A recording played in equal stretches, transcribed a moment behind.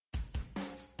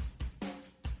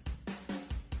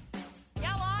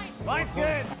Line's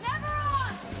good. Never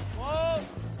on. Whoa.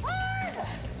 Hard.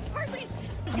 Hardly.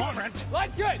 Come on, Brent.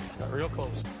 Line's good. Got real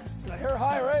close. I hear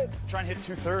high, right? Try and hit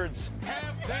 2/3.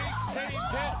 Have they saved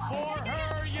it for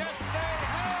her? Yes, they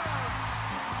have.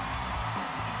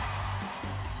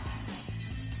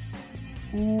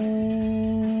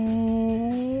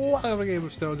 Welcome to Game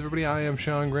of Stones, everybody. I am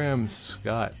Sean Graham.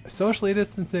 Scott, socially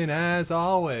distancing as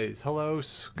always. Hello,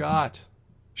 Scott.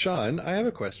 Sean, I have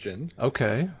a question.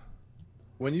 Okay.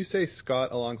 When you say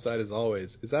Scott alongside as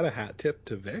always, is that a hat tip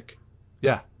to Vic?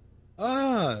 Yeah.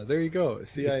 Ah, there you go.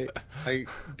 See, I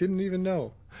didn't even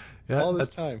know. Yeah. All this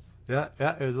time. Yeah.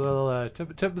 It was a little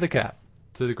tip of the cap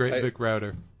to the great Vic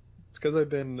Router. It's because I've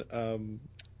been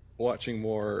watching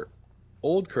more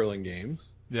old curling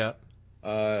games. Yeah.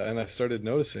 And I started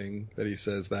noticing that he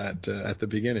says that at the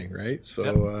beginning, right?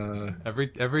 So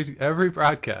every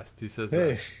broadcast he says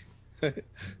that.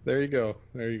 There you go.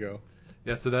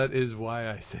 Yeah, so that is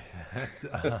why I say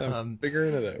that. I'm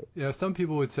figuring it out. You know, some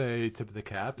people would say tip of the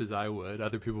cap, as I would.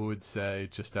 Other people would say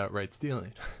just outright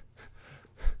stealing.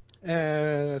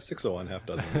 601, half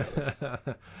dozen.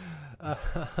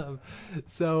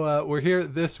 So we're here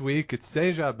this week. It's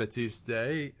Saint Jean Baptiste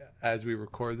Day as we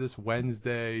record this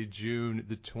Wednesday, June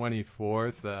the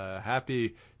 24th.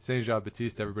 Happy Saint Jean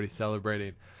Baptiste, everybody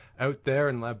celebrating out there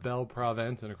in La Belle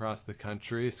Province and across the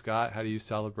country. Scott, how do you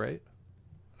celebrate?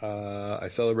 I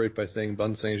celebrate by saying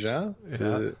Bon Saint Jean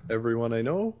to everyone I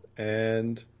know,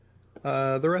 and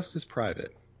the rest is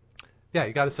private. Yeah,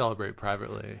 you got to celebrate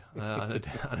privately on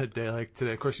a day like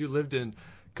today. Of course, you lived in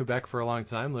Quebec for a long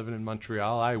time, living in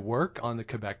Montreal. I work on the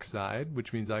Quebec side,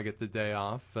 which means I get the day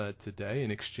off today. In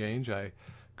exchange, I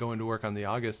go into work on the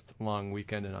August long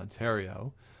weekend in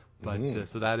Ontario. But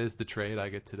so that is the trade. I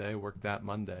get today, work that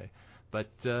Monday. But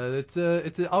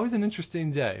it's always an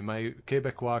interesting day. My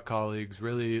Quebecois colleagues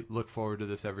really look forward to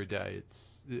this every day.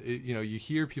 You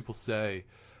hear people say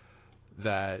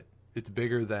that it's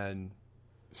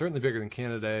certainly bigger than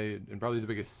Canada Day, and probably the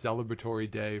biggest celebratory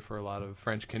day for a lot of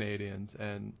French Canadians,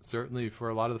 and certainly for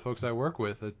a lot of the folks I work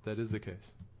with, that is the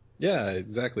case. Yeah,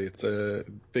 exactly. It's a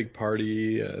big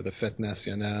party, the Fête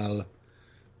Nationale,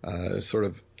 sort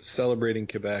of celebrating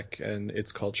Quebec and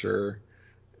its culture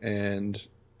and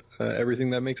everything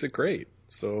that makes it great.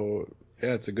 So,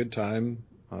 yeah, it's a good time.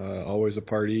 Always a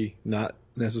party. Not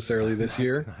necessarily this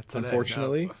year, not today,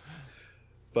 unfortunately. No.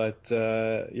 But,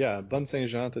 Bon Saint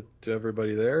Jean to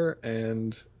everybody there,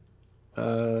 and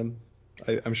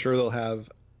I'm sure they'll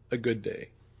have a good day.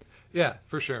 Yeah,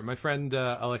 for sure. My friend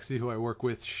Alexi, who I work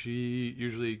with, she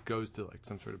usually goes to like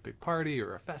some sort of big party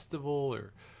or a festival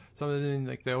or something.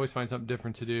 Like they always find something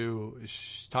different to do.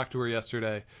 Talked to her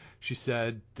yesterday. She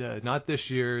said not this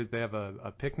year. They have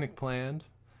a picnic planned.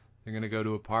 They're going to go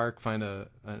to a park, find an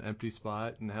empty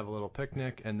spot, and have a little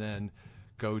picnic, and then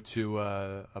go to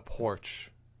a porch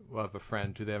of a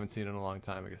friend who they haven't seen in a long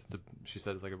time. I guess she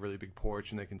said it's like a really big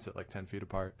porch, and they can sit like 10 feet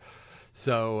apart.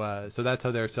 So that's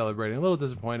how they're celebrating. A little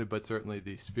disappointed, but certainly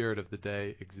the spirit of the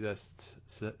day exists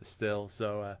still.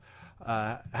 So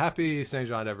happy Saint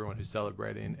Jean to everyone who's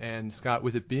celebrating. And Scott,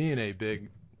 with it being a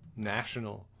big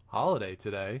national holiday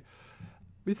today,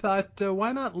 we thought,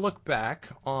 why not look back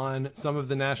on some of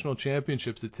the national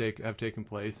championships that have taken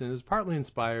place, and is partly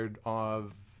inspired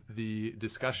of the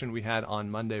discussion we had on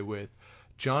Monday with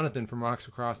Jonathan from Rocks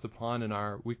Across the Pond in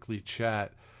our weekly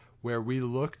chat, where we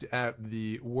looked at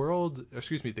the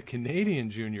Canadian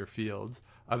junior fields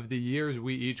of the years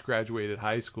we each graduated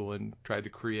high school and tried to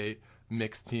create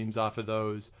mixed teams off of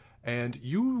those. And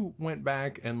you went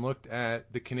back and looked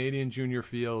at the Canadian junior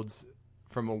fields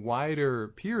from a wider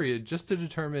period just to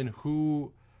determine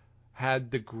who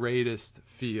had the greatest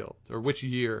fields, or which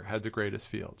year had the greatest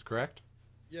fields, correct?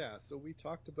 Yeah, so we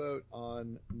talked about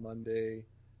on Monday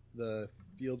the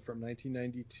field from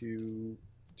 1992,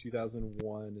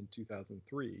 2001, and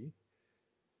 2003.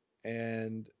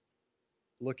 And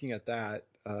looking at that,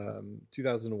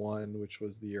 2001, which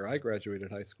was the year I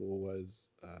graduated high school, was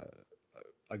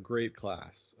a great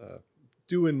class,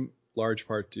 due in large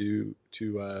part to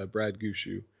Brad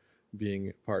Gushu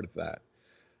being part of that.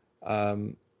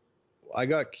 I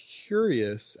got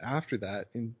curious after that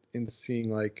in seeing,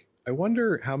 like, I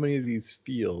wonder how many of these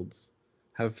fields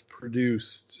have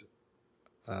produced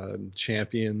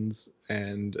champions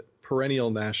and perennial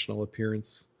national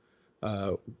appearance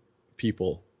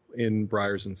people in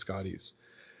Briars and Scotties.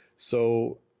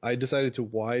 So I decided to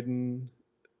widen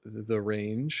the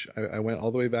range. I went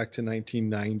all the way back to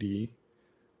 1990,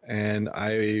 and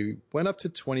I went up to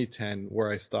 2010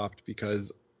 where I stopped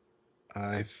because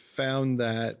I found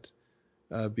that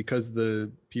because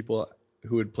the people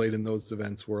who had played in those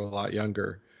events were a lot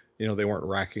younger, they weren't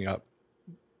racking up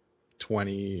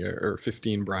 20 or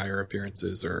 15 Briar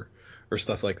appearances or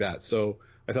stuff like that. So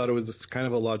I thought it was kind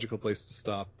of a logical place to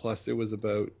stop. Plus, it was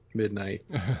about midnight,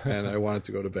 and I wanted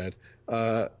to go to bed.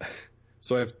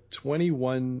 So I have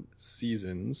 21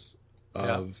 seasons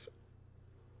of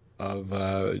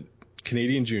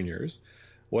Canadian juniors.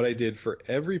 What I did for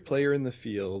every player in the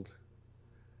field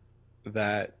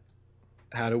that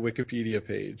had a Wikipedia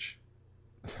page,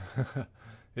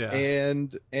 Yeah.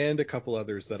 and a couple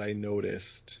others that I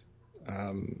noticed.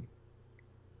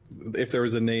 If there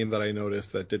was a name that I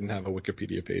noticed that didn't have a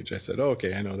Wikipedia page, I said, oh,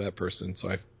 okay, I know that person. So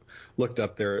I looked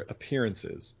up their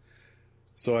appearances.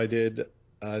 So I did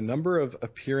a number of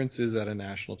appearances at a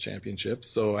national championship.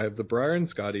 So I have the Briar and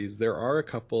Scotties. There are a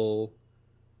couple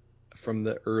from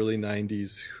the early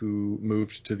 90s who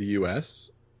moved to the U.S.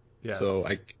 Yes. So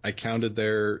I counted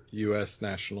their U.S.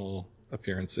 national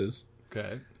appearances.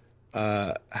 Okay.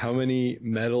 How many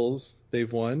medals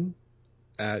they've won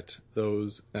at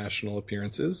those national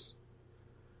appearances,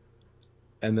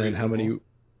 and then how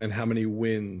many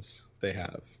wins they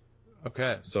have.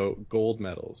 Okay. So gold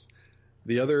medals.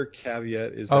 The other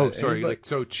caveat is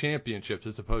so championships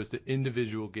as opposed to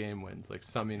individual game wins, like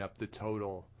summing up the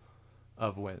total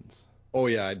of wins. Oh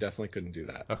yeah, I definitely couldn't do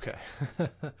that. Okay.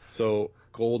 So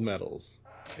gold medals.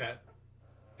 Okay.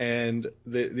 And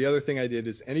the other thing I did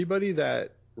is anybody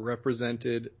that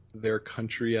represented their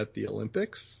country at the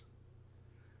Olympics,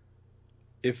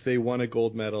 if they won a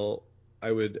gold medal,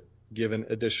 I would give an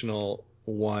additional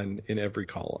one in every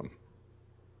column.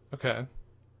 Okay.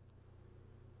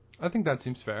 I think that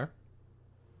seems fair.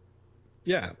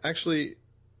 Yeah, actually,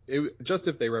 just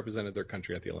if they represented their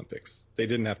country at the Olympics. They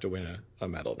didn't have to win a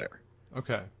medal there.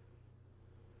 Okay.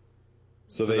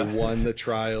 So they won the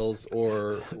trials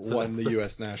or won the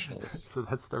U.S. Nationals. So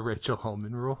that's the Rachel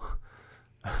Holman rule.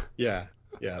 Yeah,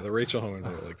 the Rachel Holman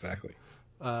rule, exactly.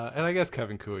 And I guess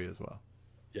Kevin Cooey as well.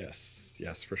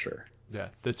 Yes, for sure. Yeah,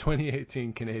 the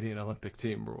 2018 Canadian Olympic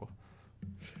team rule.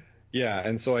 Yeah,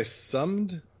 and so I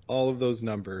summed all of those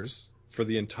numbers for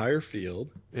the entire field.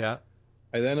 Yeah.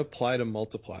 I then applied a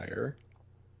multiplier.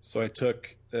 So I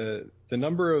took the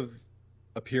number of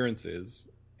appearances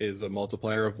is a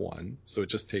multiplier of 1, so it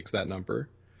just takes that number.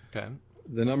 Okay.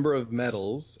 The number of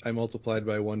medals I multiplied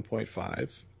by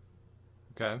 1.5.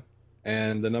 Okay.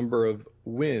 And the number of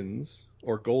wins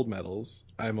or gold medals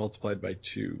I multiplied by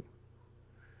 2.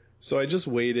 So I just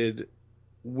weighted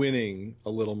winning a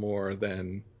little more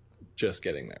than just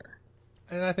getting there.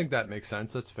 And I think that makes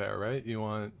sense. That's fair, right?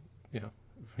 You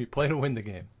play to win the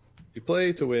game. You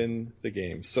play to win the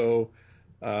game. So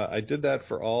I did that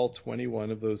for all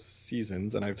 21 of those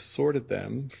seasons, and I've sorted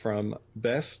them from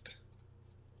best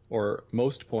or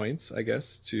most points, I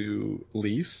guess, to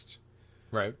least.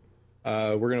 Right.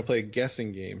 We're going to play a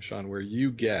guessing game, Sean, where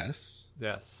you guess.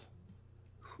 Yes.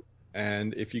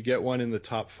 And if you get one in the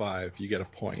top 5, you get a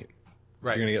point.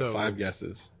 Right. You're going to get 5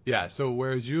 guesses. Yeah. So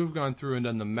whereas you've gone through and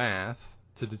done the math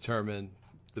to determine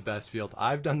the best field,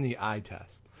 I've done the eye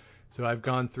test. So I've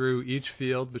gone through each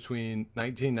field between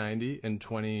 1990 and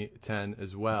 2010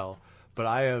 as well. But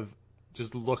I have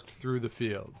just looked through the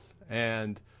fields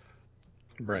and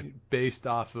based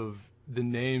off of the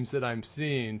names that I'm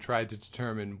seeing, tried to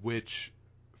determine which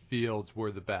fields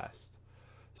were the best.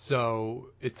 So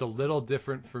it's a little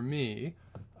different for me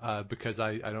because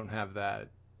I don't have the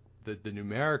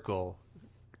numerical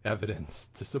evidence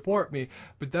to support me.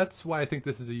 But that's why I think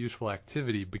this is a useful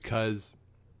activity, because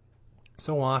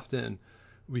so often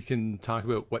we can talk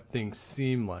about what things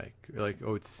seem like,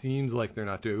 oh, it seems like they're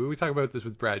not doing. We talk about this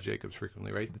with Brad Jacobs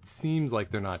frequently, right? It seems like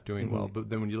they're not doing well, but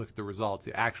then when you look at the results,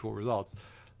 the actual results,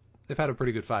 they've had a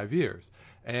pretty good 5 years.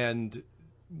 And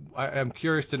I'm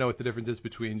curious to know what the difference is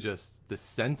between just the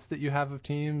sense that you have of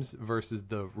teams versus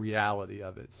the reality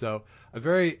of it. So I'm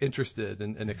very interested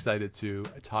and excited to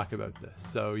talk about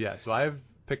this. So I've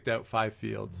picked out 5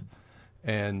 fields,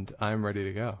 and I'm ready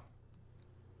to go.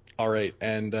 All right,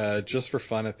 and just for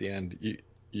fun at the end,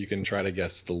 you can try to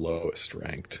guess the lowest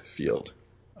ranked field.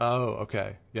 Oh,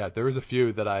 okay. Yeah, there was a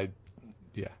few that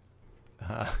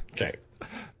okay.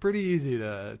 Pretty easy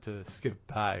to skip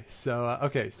by.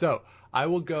 So, so I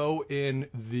will go in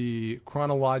the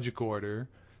chronological order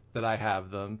that I have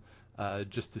them,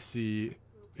 just to see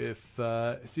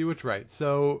which right.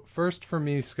 So first for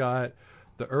me, Scott,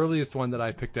 the earliest one that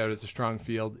I picked out as a strong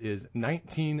field is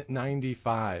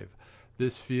 1995.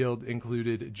 This field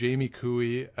included Jamie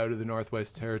Cooey out of the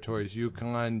Northwest Territories,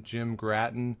 Yukon, Jim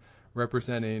Grattan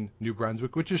representing New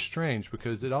Brunswick, which is strange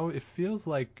because it feels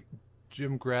like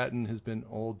Jim Grattan has been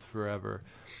old forever.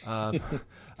 He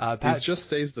just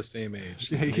stays the same age.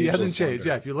 He hasn't changed.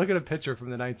 Yeah, if you look at a picture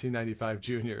from the 1995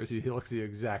 juniors, he looks the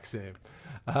exact same.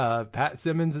 Pat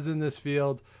Simmons is in this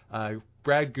field.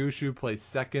 Brad Gushu plays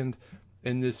second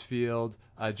in this field.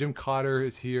 Jim Cotter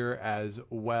is here as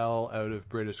well out of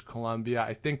British Columbia.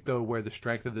 I think, though, where the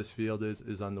strength of this field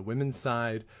is on the women's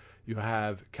side. You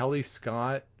have Kelly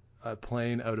Scott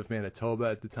playing out of Manitoba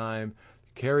at the time.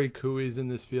 Carrie Cooey's in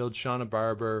this field. Shauna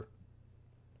Barber.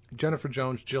 Jennifer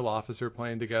Jones, Jill Officer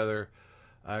playing together.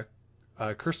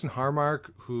 Kirsten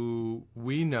Harmark, who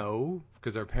we know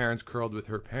because our parents curled with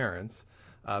her parents,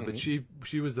 but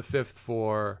she was the fifth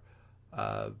for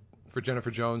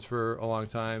Jennifer Jones for a long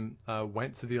time.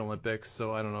 Went to the Olympics,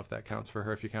 so I don't know if that counts for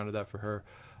her. If you counted that for her,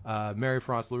 Mary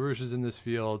France LaRouche is in this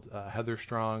field. Heather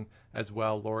Strong as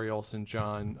well. Lori Olson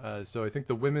John. So I think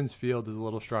the women's field is a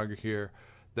little stronger here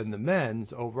than the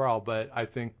men's overall. But I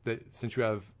think that since you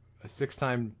have a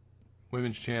 6-time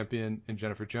women's champion in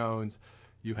Jennifer Jones,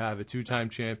 you have a 2-time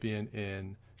champion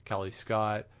in Kelly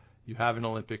Scott, you have an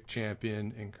Olympic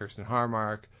champion in Kirsten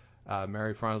Harmark.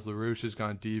 Mary France LaRouche has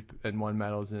gone deep and won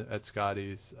medals at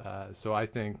Scotties. So I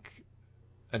think,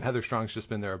 and Heather Strong's just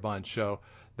been there a bunch. So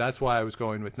that's why I was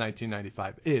going with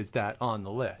 1995. Is that on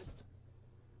the list?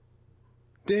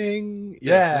 Ding! Yes,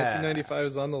 Yeah. 1995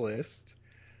 is on the list.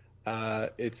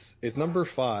 It's number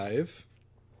 5.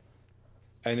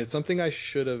 And it's something I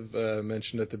should have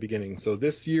mentioned at the beginning. So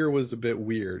this year was a bit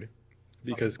weird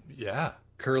because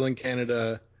Curling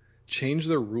Canada changed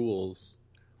the rules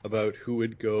about who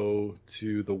would go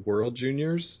to the World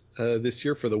Juniors this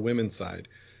year for the women's side.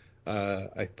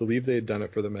 I believe they had done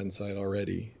it for the men's side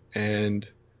already. And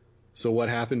so what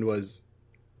happened was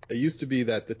it used to be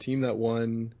that the team that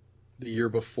won the year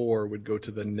before would go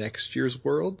to the next year's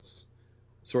Worlds,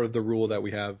 sort of the rule that we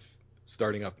have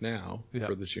starting up now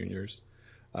for the juniors.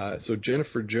 So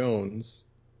Jennifer Jones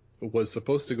was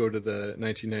supposed to go to the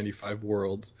 1995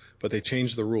 Worlds, but they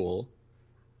changed the rule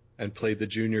and played the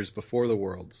juniors before the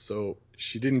Worlds. So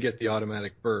she didn't get the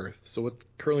automatic berth. So what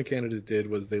Curling Canada did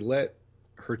was they let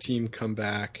her team come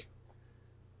back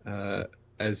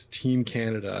as Team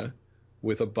Canada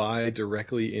with a bye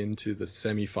directly into the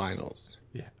semifinals.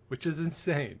 Yeah, which is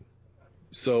insane.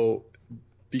 So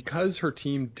because her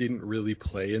team didn't really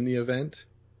play in the event,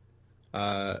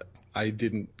 I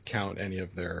didn't count any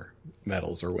of their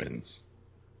medals or wins.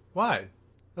 Why?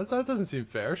 That doesn't seem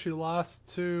fair. She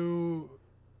lost to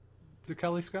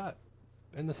Kelly Scott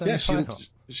in the semifinal. Yeah,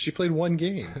 she played one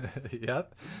game.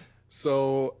 Yep.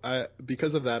 So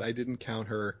because of that, I didn't count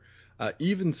her.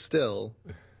 Even still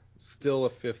a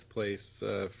 5th place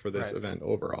for this event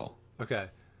overall. Okay.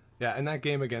 Yeah, and that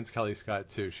game against Kelly Scott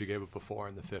too. She gave up a 4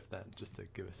 in the 5th end, just to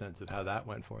give a sense of how that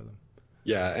went for them.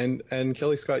 Yeah, and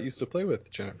Kelly Scott used to play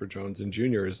with Jennifer Jones in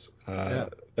juniors.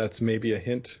 That's maybe a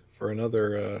hint for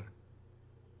another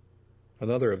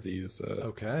of these.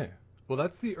 Okay. Well,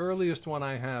 that's the earliest one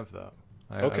I have, though.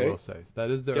 I will say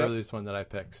that is the earliest one that I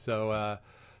picked. So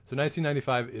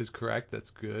 1995 is correct.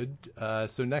 That's good.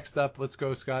 So next up, let's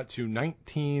go, Scott, to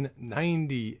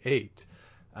 1998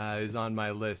 is on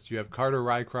my list. You have Carter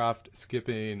Rycroft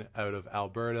skipping out of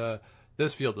Alberta.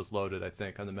 This field is loaded, I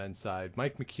think, on the men's side.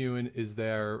 Mike McEwen is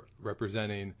there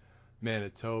representing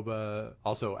Manitoba.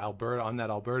 Also, Alberta, on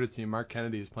that Alberta team, Mark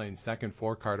Kennedy is playing second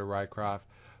for Carter Rycroft.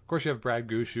 Of course, you have Brad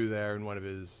Gushu there in one of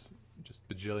his just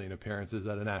bajillion appearances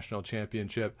at a national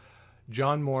championship.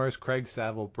 John Morris, Craig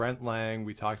Saville, Brent Lang,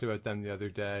 we talked about them the other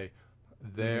day.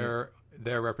 They're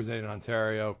representing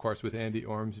Ontario, of course, with Andy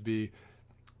Ormsby.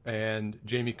 And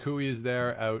Jamie Cooey is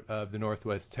there out of the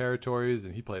Northwest Territories,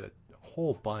 and he played a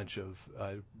whole bunch of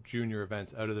junior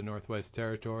events out of the Northwest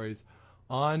Territories.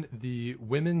 On the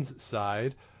women's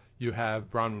side, you have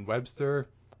Bronwyn Webster.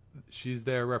 She's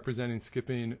there representing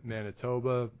skipping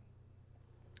Manitoba.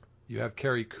 You have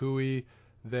Carrie Cooey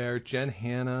there. Jen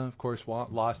Hanna, of course,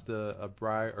 lost a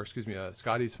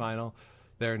Scotties final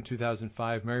there in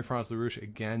 2005. Mary France LaRouche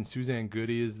again. Suzanne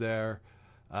Goody is there.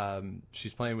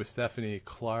 She's playing with Stephanie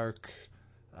Clark.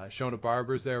 Shona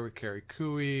Barber's there with Carrie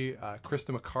Cooey.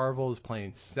 Krista McCarville is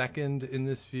playing second in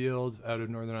this field out of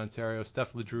Northern Ontario.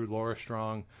 Steph LeDrew, Laura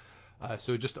Strong.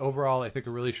 So just overall, I think a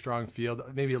really strong field.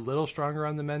 Maybe a little stronger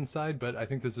on the men's side, but I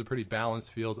think this is a pretty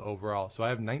balanced field overall. So I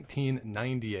have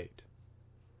 1998.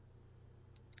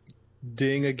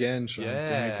 Ding again, Sean. Yeah.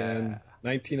 Ding again.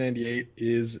 1998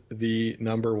 is the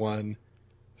number 1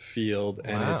 field,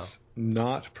 and it's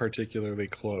not particularly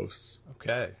close.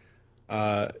 Okay.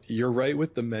 You're right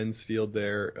with the men's field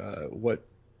there. What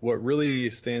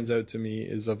really stands out to me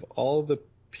is of all the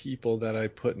people that I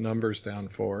put numbers down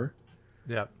for,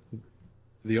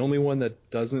 the only one that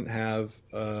doesn't have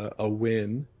a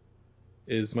win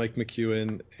is Mike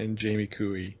McEwen and Jamie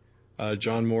Cooey.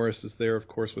 John Morris is there, of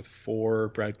course, with 4.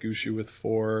 Brad Gushu with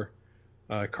 4.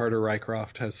 Carter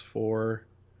Rycroft has 4.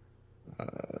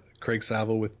 Craig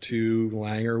Saville with 2.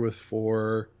 Langer with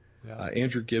 4. Yeah.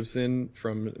 Andrew Gibson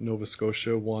from Nova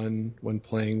Scotia won when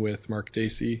playing with Mark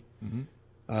Dacey. Mm-hmm.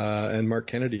 And Mark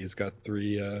Kennedy's got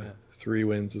 3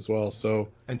 wins as well. So,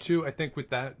 and 2, I think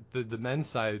with that, the men's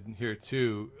side here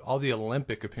too, all the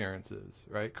Olympic appearances,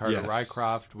 right? Carter Yes.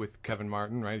 Rycroft with Kevin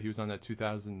Martin, right? He was on that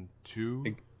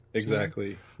 2002.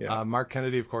 Exactly. Yeah. Mark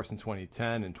Kennedy, of course, in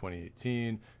 2010 and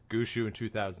 2018. Gushu in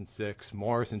 2006.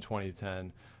 Morris in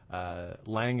 2010.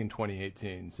 Lang in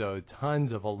 2018. So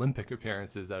tons of Olympic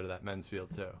appearances out of that men's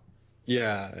field too.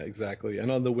 Yeah, exactly.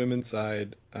 And on the women's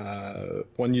side,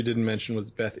 one you didn't mention was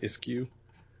Beth Iskew.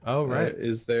 Oh, right.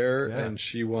 Is there, Yeah. and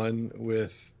she won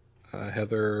with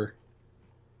Heather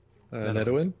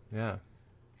Nedouin. Yeah.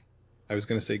 I was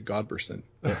going to say Godberson.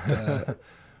 But,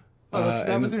 well,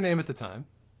 that was her name at the time.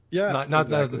 Yeah, Not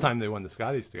exactly. at the time they won the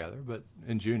Scotties together, but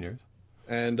in juniors.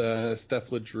 And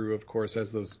Steph LeDrew, of course,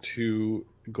 has those 2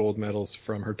 gold medals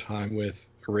from her time with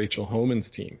Rachel Homan's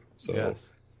team. So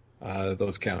yes.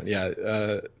 Those count.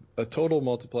 Yeah, a total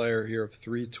multiplier here of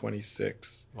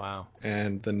 326. Wow.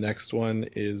 And the next one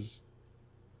is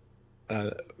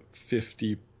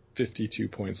 52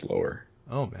 points lower.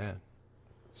 Oh, man.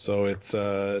 So it's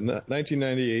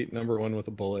 1998, number 1 with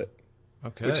a bullet.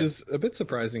 Okay. Which is a bit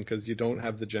surprising because you don't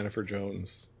have the Jennifer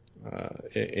Jones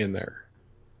in there.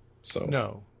 So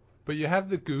no, but you have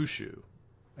the Gushu.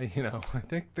 I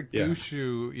think the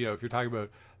Gushu, if you're talking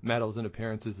about medals and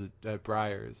appearances at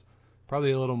Briars, probably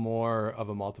a little more of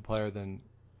a multiplier than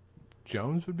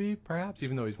Jones would be, perhaps,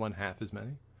 even though he's won half as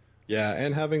many. Yeah,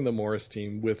 and having the Morris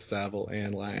team with Saville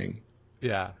and Lang.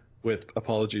 Yeah. With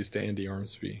apologies to Andy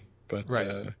Ormsby, but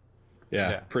right.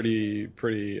 Pretty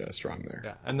strong there.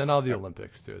 Yeah, and then all the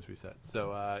Olympics too, as we said.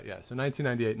 So so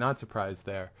 1998, not surprised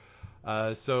there.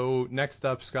 So next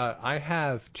up, Scott, I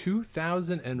have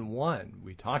 2001.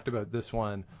 We talked about this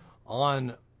one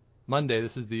on Monday.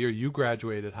 This is the year you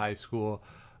graduated high school.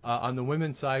 On the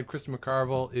women's side, Krista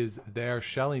McCarville is there.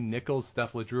 Shelley Nichols,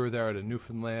 Steph LeDrew are there out of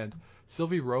Newfoundland.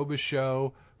 Sylvie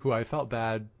Robichaux, who I felt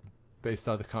bad based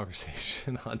on the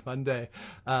conversation on Monday.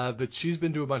 But she's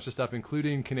been to a bunch of stuff,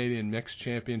 including Canadian Mixed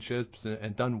Championships,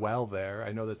 and done well there.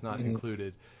 I know that's not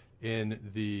included in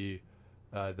the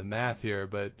math here,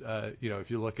 but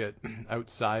if you look at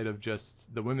outside of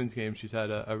just the women's game, she's had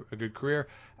a good career.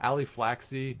 Ali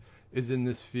Flaxey is in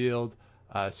this field.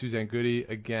 Suzanne Goody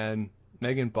again.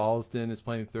 Megan Balsden is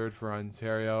playing 3rd for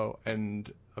Ontario,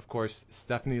 and of course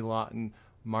Stephanie Lawton,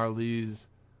 Marlies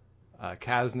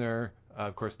Kasner.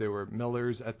 Of course, they were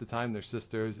Millers at the time. They're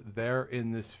sisters. They're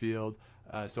in this field.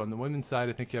 So on the women's side,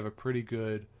 I think you have a pretty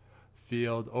good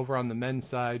field. Over on the men's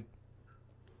side,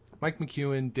 Mike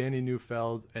McEwen, Danny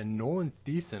Neufeld, and Nolan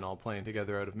Thiessen all playing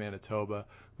together out of Manitoba.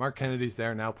 Mark Kennedy's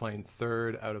there now playing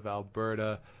 3rd out of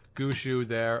Alberta. Gushu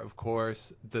there, of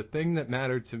course. The thing that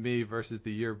mattered to me versus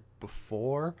the year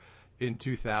before in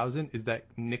 2000 is that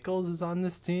Nichols is on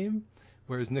this team,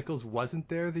 whereas Nichols wasn't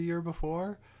there the year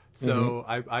before. So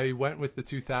I went with the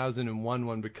 2001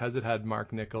 one because it had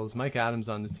Mark Nichols, Mike Adams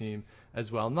on the team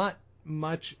as well. Not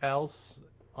much else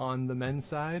on the men's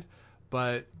side,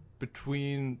 but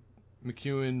between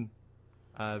McEwen,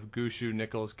 Gushu,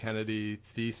 Nichols, Kennedy,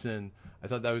 Thiessen, I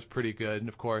thought that was pretty good. And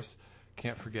of course,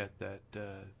 can't forget that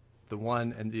the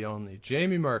one and the only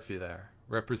Jamie Murphy there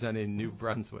representing New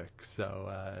Brunswick.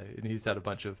 So and he's had a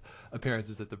bunch of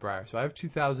appearances at the Brier. So I have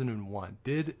 2001.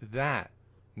 Did that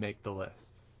make the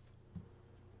list?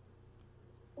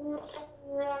 Oh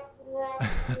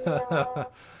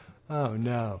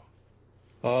no.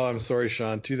 Oh, I'm sorry,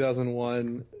 Sean.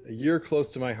 2001, a year close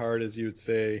to my heart, as you would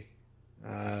say,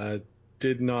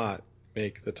 did not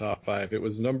make the top 5. It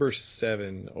was number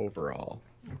 7 overall.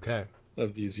 Okay.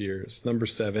 Of these years. Number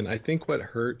 7. I think what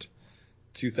hurt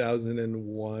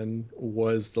 2001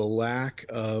 was the lack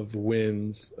of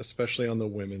wins, especially on the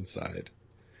women's side.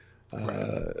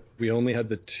 Right. We only had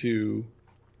the 2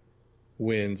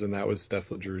 wins, and that was Steph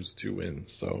LeDrew's 2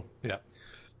 wins. So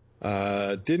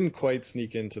yeah. Didn't quite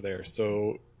sneak into there.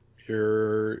 So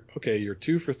you're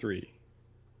 2 for 3.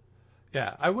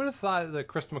 Yeah, I would have thought that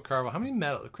Krista McCarville. How many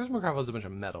medals? Krista McCarville has a bunch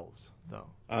of medals, though.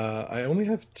 I only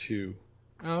have 2.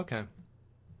 Oh, okay.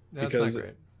 That's because not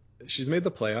great. She's made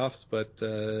the playoffs, but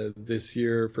this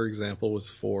year, for example, was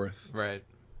 4th. Right.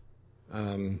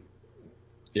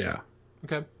 Yeah.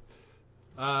 Okay.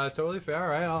 Totally fair. All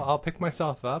right, I'll pick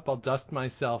myself up. I'll dust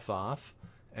myself off,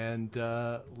 and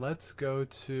let's go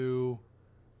to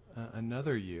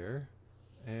another year.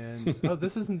 And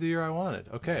this isn't the year I wanted.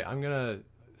 Okay, I'm gonna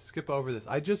skip over this.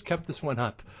 I just kept this one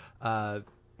up. I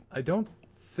don't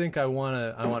think I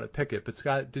wanna pick it. But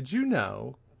Scott, did you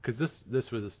know because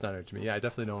this was a stunner to me. Yeah, I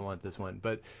definitely don't want this one.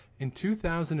 But in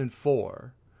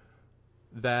 2004,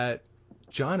 that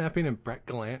John Epping and Brett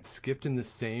Gallant skipped in the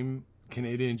same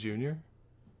Canadian Junior.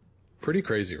 Pretty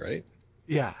crazy, right?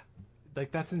 Yeah,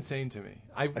 like that's insane to me.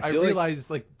 I feel realized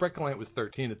like Brett Gallant was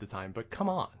 13 at the time, but come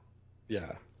on.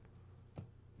 Yeah.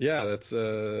 Yeah, that's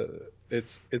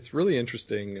it's really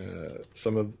interesting.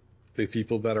 Some of the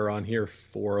people that are on here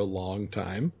for a long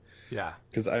time. Yeah.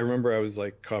 Because I remember I was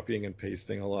like copying and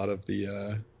pasting a lot of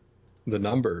the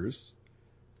numbers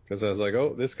because I was like,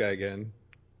 oh, this guy again,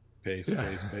 paste,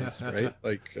 right?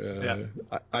 Like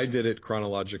I did it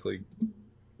chronologically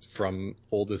from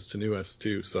oldest to newest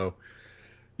too. So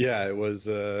yeah, it was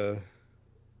it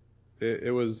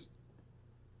was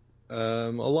a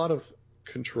lot of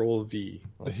Control V,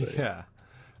 I'll say. Yeah.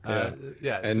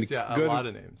 And just a lot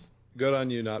of names. Good on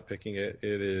you not picking it.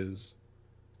 It is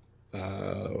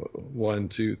 1,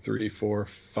 2, 3, 4,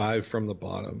 5 from the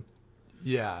bottom.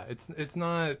 Yeah, it's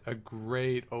not a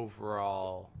great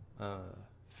overall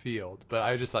field, but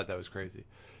I just thought that was crazy.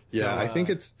 Yeah, So, I think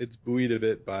it's buoyed a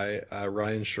bit by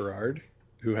Ryan Sherrard,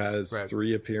 who has right.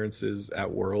 3 appearances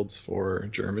at Worlds for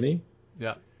Germany.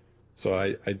 Yeah. So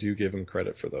I do give him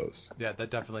credit for those. Yeah,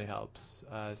 that definitely helps.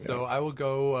 So I will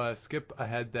go skip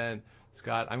ahead then,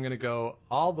 Scott. I'm going to go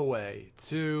all the way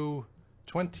to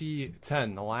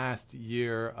 2010, the last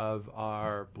year of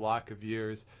our block of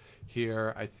years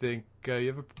here. I think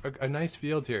you have a nice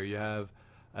field here. You have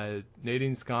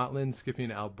Nadine Scotland skipping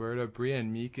Alberta,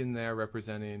 Brianne Meakin there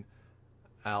representing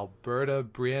Alberta.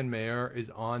 Brianne Mayer is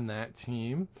on that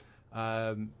team.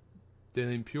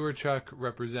 Daleen Purechuk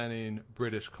representing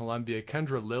British Columbia.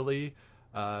 Kendra Lilly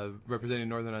representing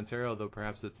Northern Ontario, though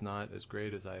perhaps it's not as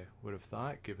great as I would have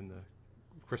thought, given the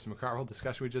Kristen McCarroll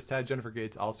discussion we just had. Jennifer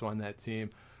Gates also on that team.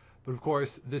 But of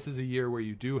course, this is a year where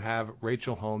you do have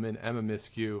Rachel Homan, Emma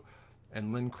Miskew,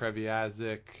 and Lynn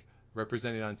Kreviazik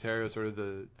representing Ontario, sort of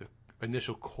the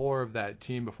initial core of that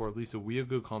team before Lisa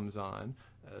Wiagu comes on.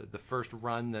 The first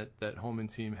run that Homan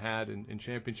team had in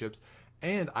championships.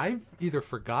 And I either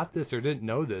forgot this or didn't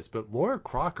know this, but Laura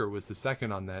Crocker was the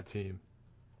second on that team.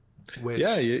 Which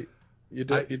yeah, you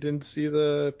didn't see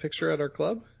the picture at our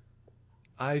club?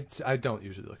 I don't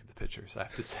usually look at the pictures, I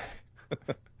have to say.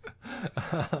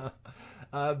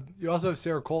 You also have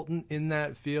Sarah Colton in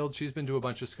that field. She's been to a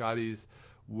bunch of Scotties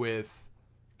with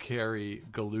Carrie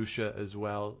Galusha as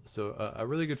well. So a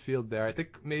really good field there. I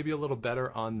think maybe a little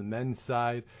better on the men's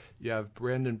side. You have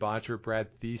Brandon Botcher, Brad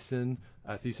Thiessen.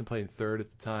 Thiessen playing third at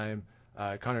the time.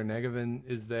 Connor Negevin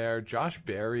is there. Josh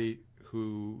Barry,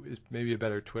 who is maybe a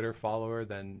better Twitter follower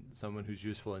than someone who's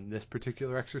useful in this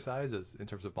particular exercise as in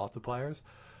terms of multipliers.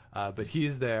 But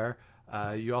he's there.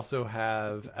 You also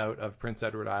have, out of Prince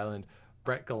Edward Island,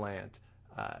 Brett Gallant.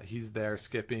 He's there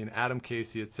skipping. Adam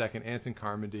Casey at second. Anson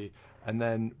Carmody. And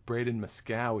then Braden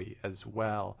Muscowie as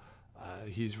well.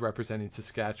 He's representing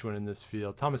Saskatchewan in this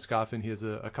field. Thomas Scoffin, he has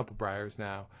a couple Briars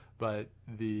now. But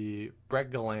the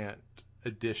Brett Gallant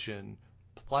edition,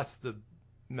 plus the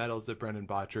medals that Brendan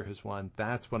Botcher has won,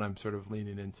 that's what I'm sort of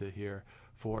leaning into here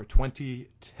for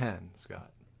 2010, Scott.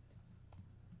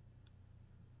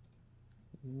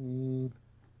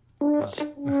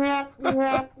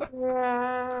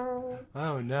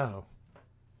 Oh, no.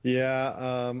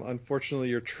 Yeah, unfortunately,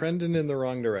 you're trending in the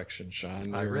wrong direction,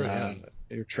 Sean. I really am.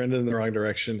 You're trending in the wrong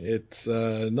direction. It's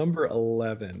number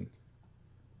 11.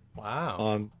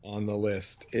 Wow. On the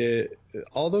list.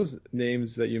 All those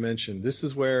names that you mentioned, this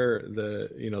is where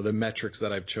the metrics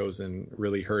that I've chosen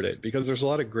really hurt it, because there's a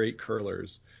lot of great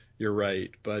curlers. You're right,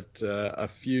 but a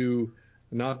few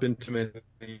not been to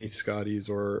many Scotties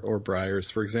or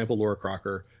Briars. For example, Laura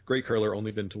Crocker, great curler,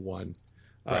 only been to one.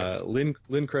 Right. Lynn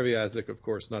Kreviazik, of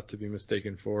course, not to be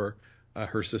mistaken for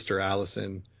her sister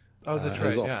Allison. Oh, that's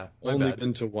right. Yeah, only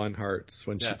been to one Hearts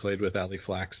when she played with Ali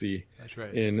Flaxey. That's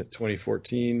right. In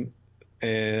 2014,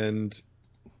 and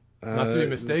not to be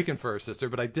mistaken for her sister,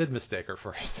 but I did mistake her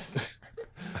for her sister.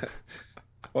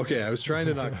 Okay, I was trying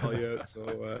to not call you out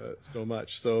so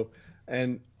much. So,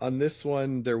 and on this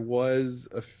one, there was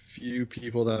a few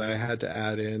people that I had to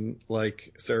add in,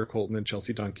 like Sarah Colton and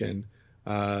Chelsea Duncan.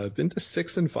 Been to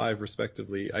 6 and 5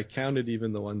 respectively. I counted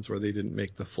even the ones where they didn't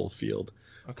make the full field,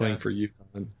 playing for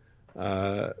Yukon.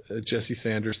 Jesse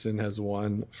Sanderson has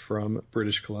won from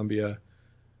British Columbia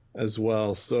as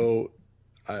well. So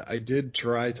I did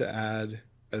try to add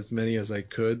as many as I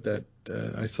could that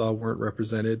I saw weren't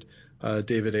represented.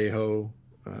 David Aho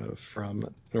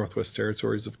from Northwest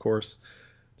Territories, of course.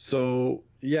 So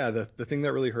yeah, the thing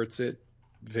that really hurts it,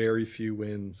 very few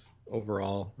wins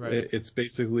overall. Right. It's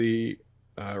basically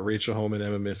Rachel Homan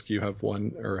and Emma Miskew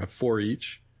have 4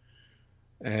 each.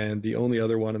 And the only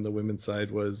other one on the women's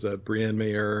side was Brienne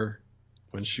Mayer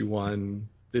when she won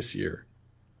this year.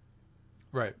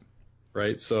 Right.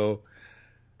 Right. So,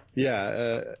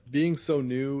 yeah, being so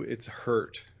new, it's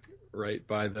hurt, right,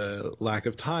 by the lack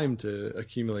of time to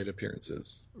accumulate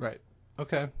appearances. Right.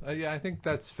 Okay. Yeah, I think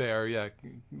that's fair. Yeah,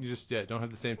 you just don't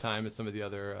have the same time as some of the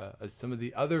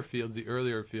other fields, the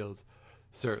earlier fields,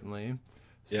 certainly.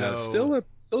 Yeah, So,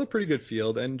 still a pretty good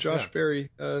field. And yeah. Josh Berry,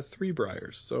 3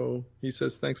 Briars. So he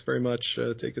says, thanks very much.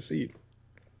 Take a seat.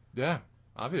 Yeah,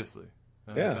 obviously.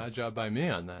 Yeah. Bad job by me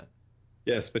on that.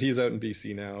 Yes, but he's out in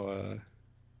BC now,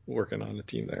 working on a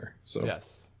team there. So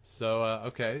Yes. So,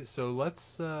 okay. So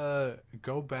let's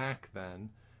go back then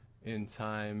in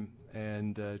time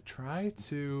and try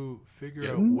to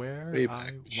figure out where way I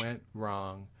back. went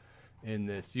wrong in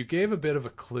this. You gave a bit of a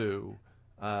clue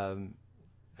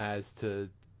as to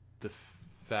the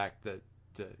fact that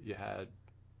you had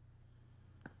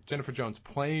Jennifer Jones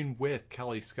playing with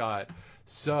Kelly Scott.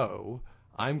 So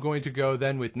I'm going to go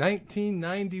then with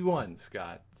 1991,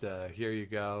 Scott. Here you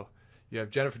go. You have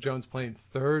Jennifer Jones playing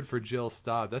third for Jill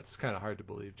Staub. That's kind of hard to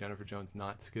believe. Jennifer Jones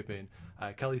not skipping.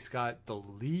 Kelly Scott, the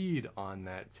lead on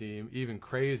that team. Even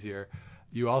crazier.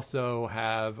 You also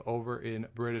have over in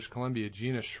British Columbia,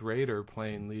 Gina Schrader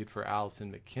playing lead for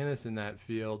Alison McInnes in that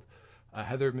field.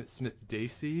 Heather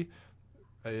Smith-Dacey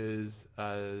is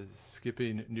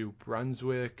skipping New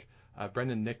Brunswick.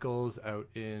 Brendan Nichols out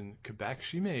in Quebec.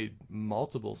 She made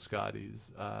multiple Scotties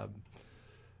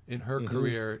in her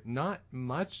career. Not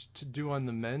much to do on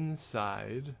the men's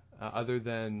side other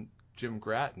than Jim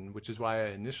Grattan, which is why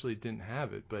I initially didn't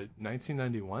have it. But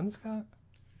 1991, Scott?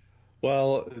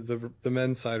 Well, the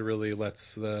men's side really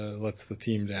lets the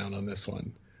team down on this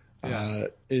one. Yeah.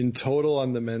 In total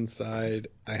on the men's side,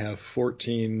 I have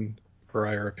 14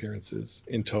 Brier appearances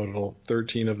in total,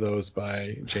 13 of those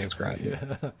by James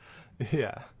Grattan.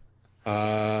 Yeah.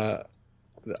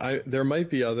 There might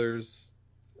be others,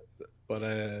 but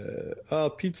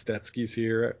Pete Stetsky's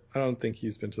here. I don't think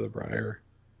he's been to the Brier.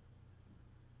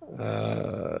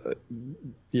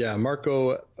 Yeah,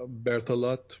 Marco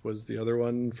Berthelot was the other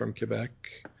one from Quebec.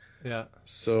 Yeah.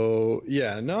 So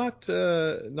yeah, not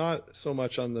so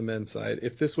much on the men's side.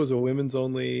 If this was a women's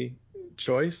only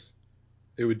choice,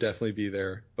 it would definitely be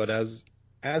there. But as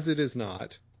it is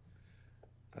not,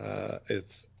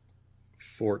 it's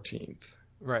 14th.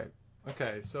 Right.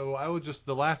 Okay. So I will just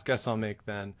the last guess I'll make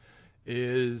then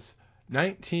is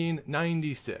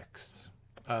 1996.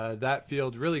 That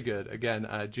field really good. Again,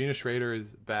 Gina Schrader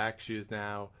is back. She is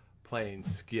now playing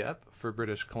skip for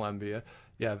British Columbia.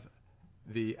 You have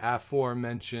the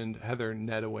aforementioned Heather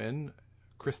Nedewin.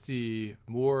 Christy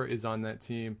Moore is on that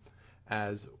team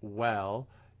as well.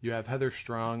 You have Heather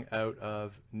Strong out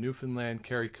of Newfoundland.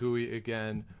 Carrie Cooey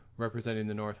again representing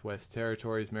the Northwest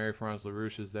Territories. Marie-France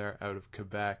LaRouche is there out of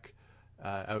Quebec.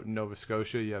 Out in Nova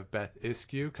Scotia, you have Beth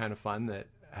Iskew. Kind of fun that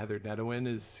Heather Nedewin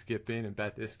is skipping and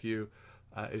Beth Iskew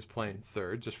is playing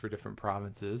third, just for different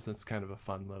provinces. That's kind of a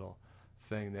fun little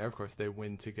thing there. Of course, they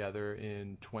win together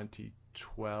in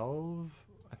 2012,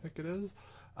 I think it is.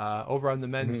 Over on the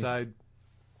men's side,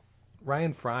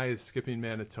 Ryan Fry is skipping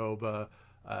Manitoba.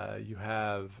 You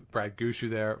have Brad Gushu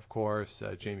there, of course,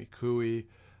 Jamie Cooey,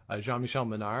 Jean-Michel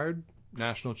Menard,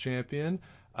 national champion,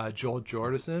 Joel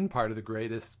Jordison, part of the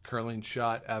greatest curling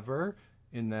shot ever,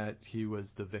 in that he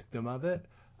was the victim of it.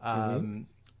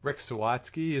 Rick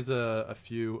Sawatsky is a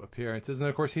few appearances, and then,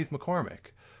 of course, Heath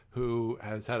McCormick, who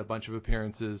has had a bunch of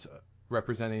appearances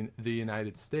representing the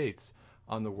United States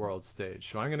on the world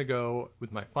stage. So I'm going to go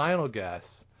with my final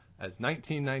guess as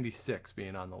 1996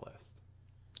 being on the list.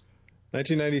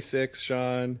 1996,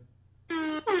 Sean.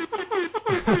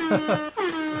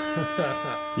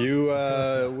 You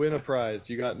win a prize.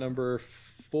 You got number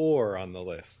 4 on the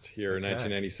list here in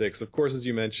 1996. Of course, as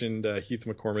you mentioned, Heath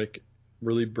McCormick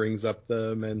really brings up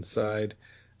the men's side,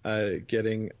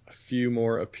 getting a few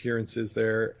more appearances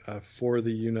there for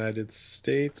the United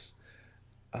States.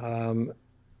 And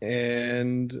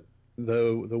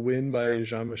the win by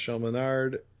Jean-Michel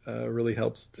Menard really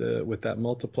helps with that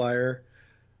multiplier.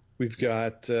 We've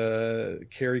got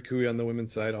Carrie Cooey on the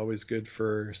women's side, always good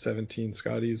for 17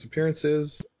 Scotties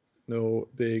appearances. No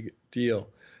big deal.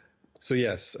 So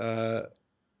yes,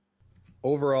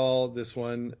 overall, this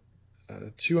one,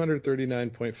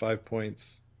 239.5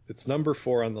 points. It's number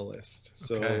 4 on the list.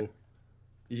 So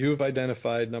you've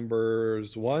identified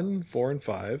numbers 1, 4, and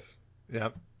 5.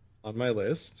 Yep. On my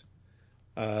list.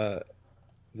 The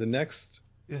next.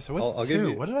 Yeah. So what's I'll 2? give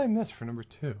you, what did I miss for number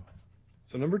 2?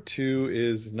 So number 2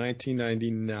 is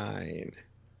 1999.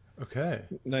 Okay.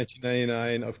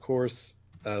 1999, of course,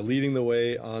 Leading the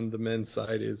way on the men's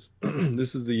side is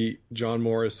this is the John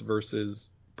Morris versus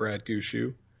Brad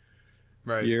Gushue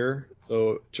year.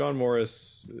 So John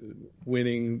Morris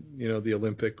winning, the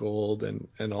Olympic gold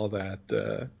and all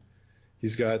that.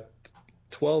 He's got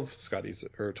 12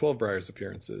 Briers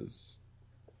appearances.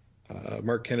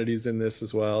 Mark Kennedy's in this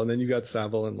as well. And then you got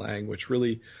Saville and Lang, which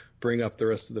really bring up the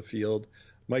rest of the field.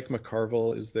 Mike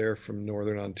McCarville is there from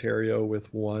Northern Ontario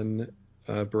with 1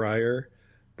 Brier.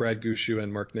 Brad Gushue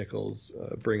and Mark Nichols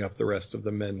bring up the rest of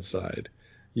the men's side.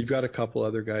 You've got a couple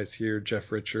other guys here,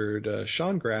 Jeff Richard,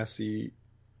 Sean Grassie,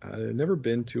 never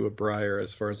been to a Brier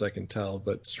as far as I can tell,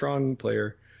 but strong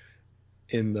player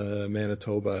in the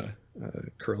Manitoba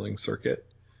curling circuit.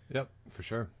 Yep, for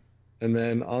sure. And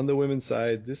then on the women's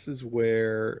side, this is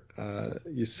where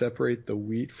you separate the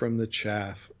wheat from the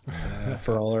chaff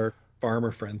for all our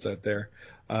farmer friends out there.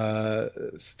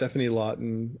 Stephanie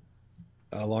Lawton,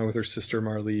 along with her sister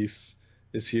Marliese,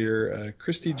 is here.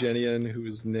 Christy Genian, who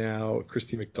is now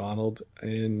Christy McDonald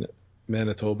in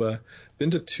Manitoba.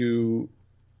 Been to 2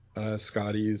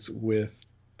 Scotties with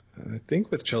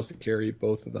Chelsea Carey,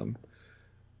 both of them,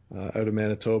 out of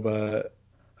Manitoba.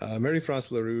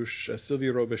 Marie-France Larouche, Sylvie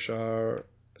Robichard,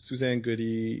 Suzanne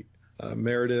Goody,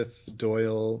 Meredith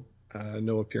Doyle,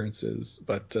 no appearances,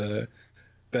 but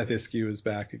Beth Iskew is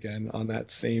back again on that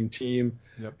same team.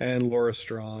 Yep. And Laura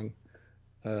Strong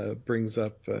brings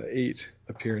up 8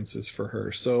 appearances for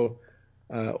her. So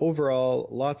overall,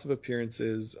 lots of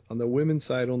appearances. On the women's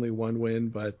side, only 1 win,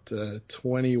 but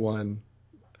 21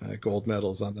 gold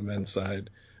medals on the men's side.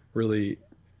 Really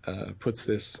puts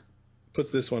this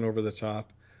one over the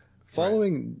top.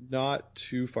 Following not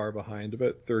too far behind,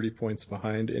 about 30 points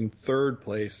behind, in third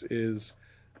place is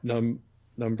number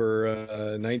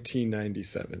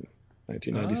 1997.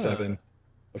 1997.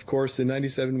 Of course, in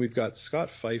 97 we've got Scott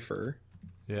Pfeiffer.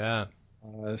 Yeah.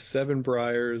 7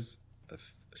 Briers,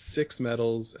 6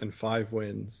 medals, and 5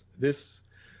 wins. This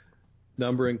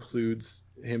number includes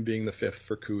him being the 5th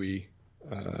for Cooey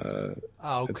at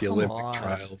the Olympic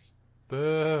trials.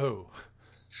 Boo.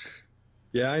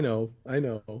 Yeah, I know.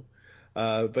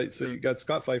 But so you got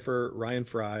Scott Pfeiffer, Ryan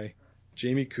Fry,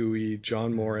 Jamie Cooey,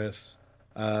 John Morris.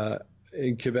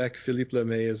 In Quebec, Philippe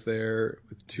Lemay is there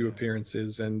with 2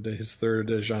 appearances, and his third,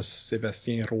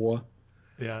 Jean-Sébastien Roy.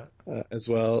 Yeah. As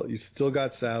well. You've still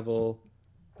got Saville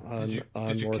on did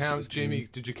you Morris's count Jamie? team.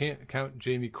 Did you count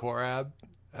Jamie Korab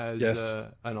as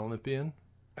Yes. an Olympian?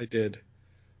 I did.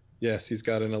 Yes, he's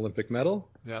got an Olympic medal.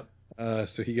 Yep.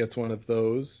 So he gets one of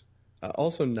those.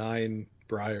 Also 9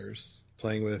 Briers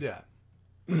playing with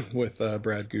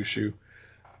Brad Gushue.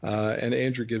 And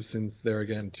Andrew Gibson's there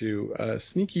again too.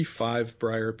 Sneaky 5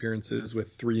 Brier appearances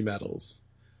with 3 medals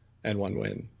and 1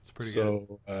 win. It's pretty good.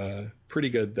 So pretty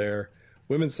good there.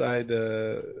 Women's side,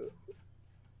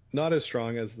 not as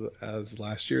strong as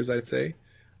last year's, I'd say.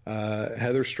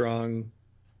 Heather Strong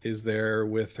is there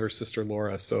with her sister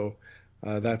Laura, so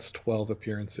that's 12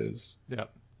 appearances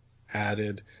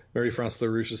added. Marie-France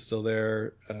Larouche is still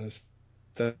there.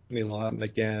 Stephanie Lawton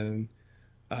again.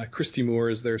 Christy Moore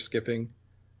is there skipping.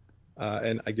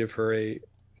 And I give her a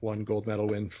 1 gold medal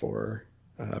win for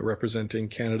representing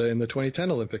Canada in the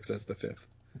 2010 Olympics as the 5th.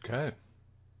 Okay.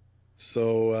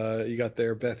 So you got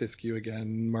there Beth Iskew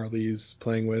again, Marliese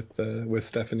playing with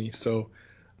Stephanie. So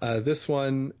this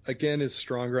one again is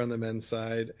stronger on the men's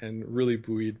side and really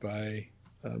buoyed by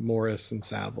Morris and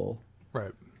Saville.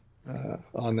 Right.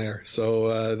 On there.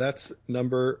 So that's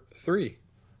number 3.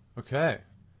 Okay.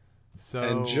 So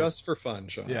and just for fun,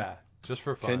 Sean. Yeah, just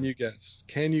for fun.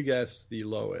 Can you guess the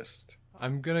lowest?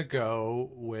 I'm going to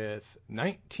go with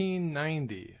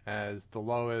 1990 as the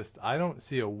lowest. I don't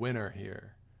see a winner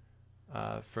here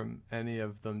from any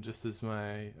of them, just as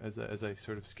I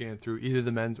sort of scan through either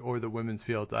the men's or the women's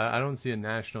field. I don't see a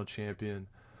national champion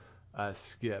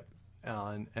skip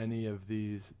on any of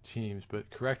these teams, but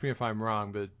correct me if I'm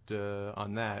wrong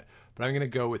on that. But I'm going to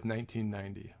go with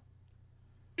 1990.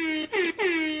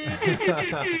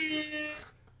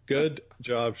 Good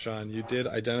job, Sean. You did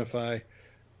identify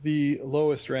the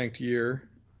lowest ranked year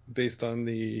based on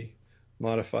the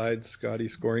modified Scotty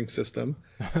scoring system.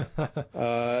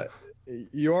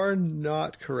 You are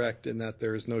not correct in that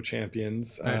there is no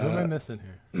champions. Who am I missing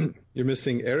here? You're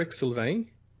missing Eric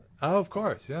Sylvain. Oh, of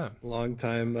course, yeah. Long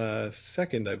time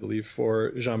second, I believe,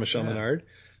 for Jean-Michel Menard.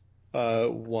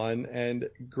 Won. And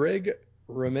Greg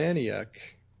Romaniuk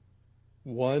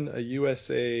won a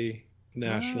USA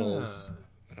Nationals.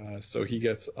 So he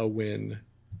gets a win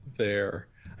there.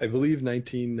 I believe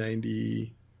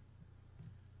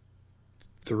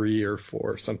 1993 or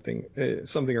 4, something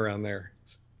around there.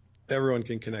 Everyone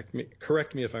can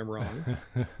correct me if I'm wrong.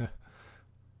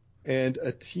 And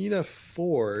Atina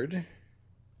Ford,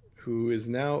 who is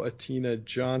now Atina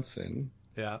Johnson,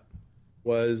 Yeah.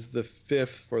 was the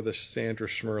 5th for the Sandra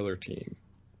Schmirler team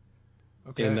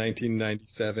Okay. in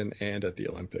 1997 and at the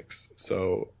Olympics.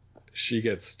 So she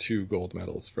gets 2 gold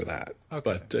medals for that. Okay.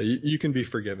 But you can be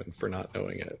forgiven for not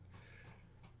knowing it.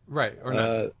 Right, or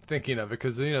not thinking of it,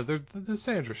 because there's the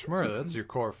Sandra Schmirler. That's your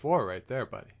core 4 right there,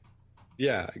 buddy.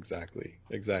 Yeah, exactly.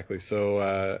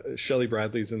 So Shelley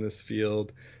Bradley's in this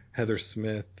field, Heather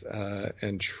Smith,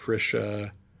 and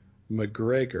Trisha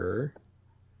McGregor,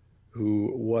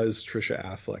 who was Trisha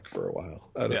Affleck for a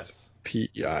while out of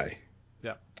PEI.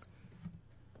 Yeah.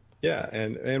 Yeah,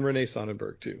 and Renee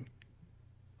Sonnenberg too.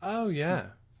 Oh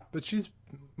yeah, but she's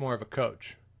more of a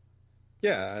coach.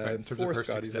 Yeah, Right, in terms 4 of her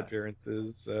Scotties success.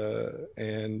 appearances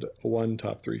and 1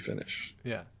 top 3 finish.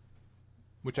 Yeah,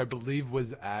 which I believe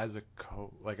was as a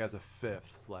as a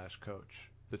 5th/coach,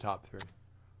 the top 3.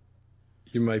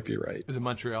 You might be right. Is it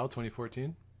Montreal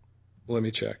 2014? Let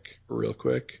me check real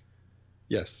quick.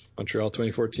 Yes, Montreal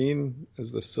 2014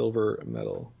 is the silver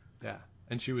medal. Yeah,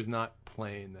 and she was not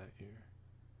playing that year.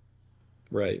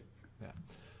 Right. Yeah.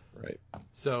 Right.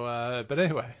 So, but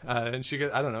anyway, and she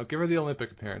I don't know, give her the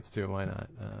Olympic appearance too. Why not?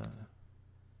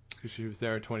 Because she was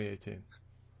there in 2018.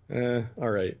 All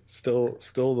right. Still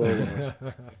the lowest.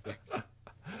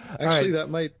 Actually, that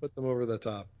might put them over the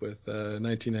top with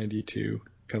 1992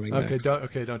 coming next.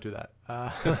 Don't do that.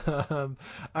 All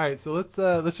right, so let's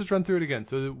just run through it again.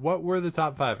 So, what were the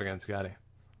top 5 again, Scotty?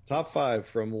 Top 5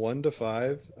 from 1 to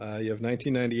 5. You have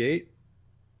 1998,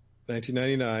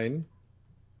 1999,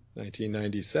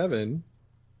 1997,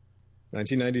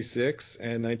 1996,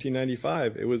 and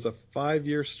 1995. It was a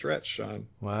 5-year stretch, Sean.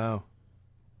 Wow.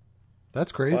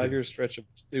 That's crazy. 5-year stretch.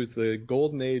 It was the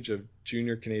golden age of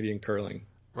junior Canadian curling.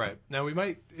 Right. Now, we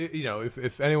might,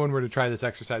 if anyone were to try this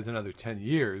exercise another 10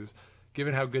 years,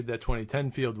 given how good that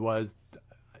 2010 field was,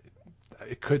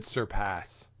 it could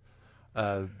surpass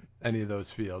any of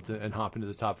those fields and hop into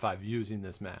the top 5 using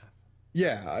this math.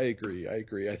 Yeah, I agree. I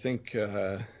think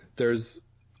there's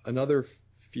another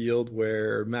field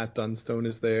where Matt Dunstone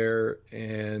is there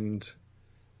and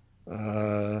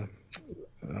the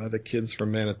kids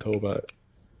from Manitoba.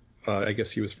 I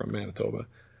guess he was from Manitoba.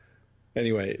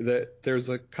 Anyway, there's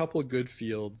a couple of good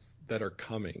fields that are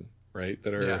coming, right?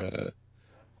 That are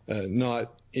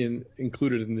not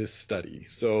included in this study.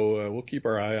 So we'll keep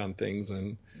our eye on things,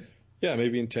 and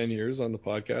maybe in 10 years on the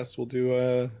podcast we'll do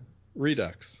a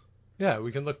redux. Yeah,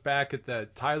 we can look back at the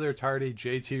Tyler Tardy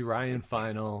JT Ryan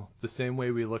final the same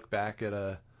way we look back at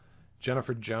a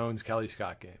Jennifer Jones Kelly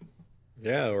Scott game.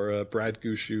 Yeah, or a Brad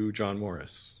Gushu John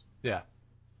Morris. Yeah.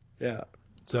 Yeah.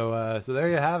 So there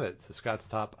you have it. So Scott's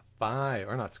top 5,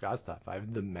 or not Scott's top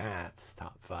 5, the math's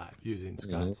top 5, using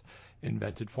Scott's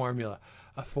invented formula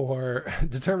for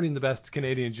determining the best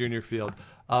Canadian junior field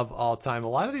of all time. A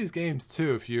lot of these games,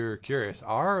 too, if you're curious,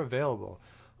 are available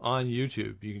on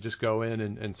YouTube. You can just go in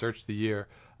and search the year.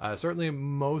 Certainly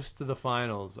most of the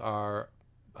finals are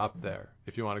up there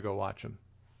if you want to go watch them.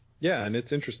 Yeah, and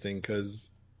it's interesting because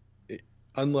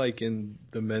unlike in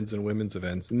the men's and women's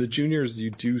events, in the juniors you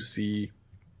do see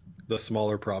the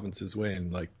smaller provinces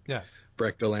win. Like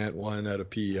Breck Delant won out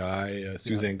of PEI,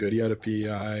 Suzanne Goody out of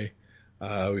PEI.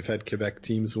 We've had Quebec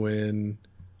teams win,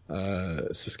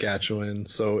 Saskatchewan.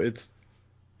 So it's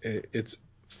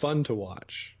fun to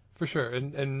watch. For sure.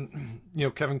 And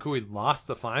Kevin Cooey lost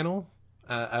the final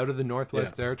out of the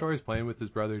Northwest Territories, playing with his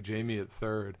brother Jamie at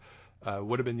third.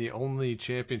 Would have been the only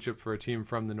championship for a team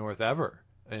from the North ever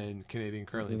in Canadian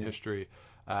curling history.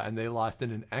 And they lost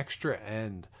in an extra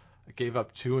end. Gave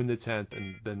up 2 in the 10th,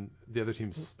 and then the other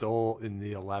team stole in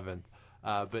the 11th.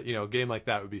 But a game like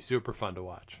that would be super fun to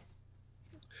watch.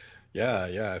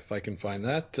 Yeah. If I can find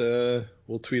that,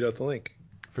 we'll tweet out the link.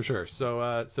 For sure.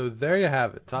 So there you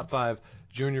have it. Top 5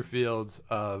 junior fields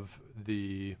of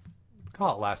the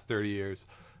last 30 years.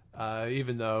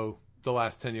 Even though the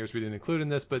last 10 years we didn't include in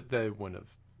this, but they wouldn't have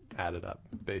added up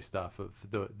based off of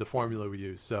the formula we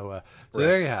use. So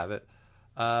there you have it.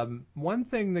 One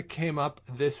thing that came up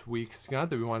this week, Scott,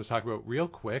 that we want to talk about real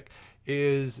quick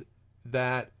is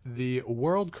that the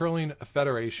World Curling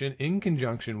Federation, in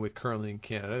conjunction with Curling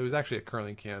Canada, it was actually a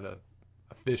Curling Canada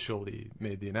officially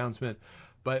made the announcement,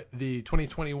 but the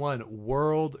 2021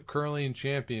 World Curling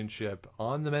Championship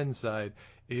on the men's side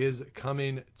is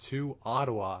coming to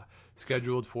Ottawa,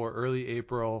 scheduled for early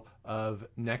April of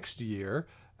next year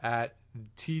at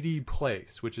TD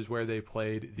Place, which is where they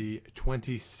played the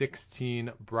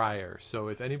 2016 Brier. So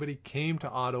if anybody came to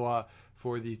Ottawa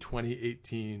for the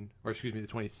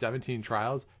 2017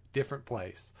 trials, different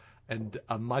place and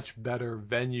a much better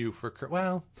venue for,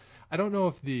 I don't know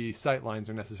if the sight lines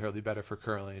are necessarily better for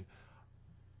curling,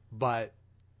 but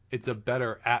it's a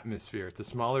better atmosphere. It's a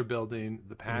smaller building.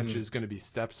 The patch is going to be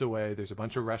steps away. There's a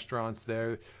bunch of restaurants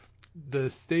there. The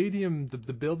stadium,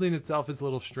 the building itself is a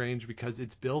little strange because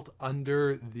it's built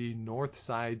under the north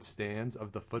side stands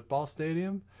of the football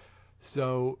stadium.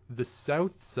 So the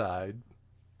south side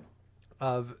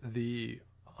of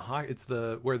it's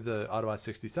where the Ottawa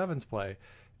 67s play.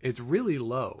 It's really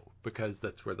low because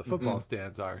that's where the football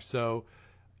stands are. So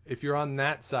if you're on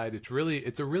that side, it's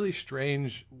a really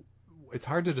strange. It's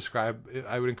hard to describe.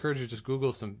 I would encourage you to just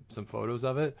Google some photos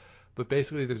of it. But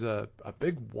basically, there's a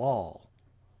big wall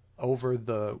over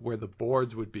where the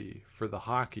boards would be for the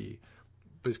hockey,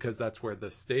 because that's where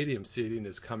the stadium seating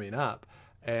is coming up.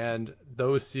 And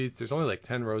those seats, there's only like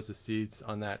 10 rows of seats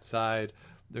on that side.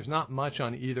 There's not much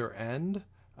on either end.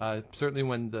 Certainly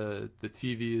when the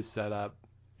TV is set up,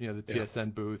 the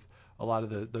TSN booth, a lot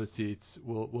of those seats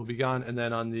will be gone. And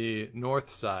then on the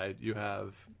north side, you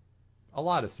have a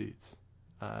lot of seats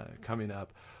coming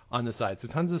up on the side. So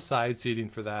tons of side seating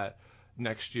for that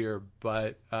next year.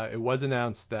 But it was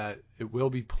announced that it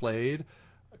will be played.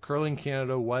 Curling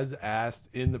Canada was asked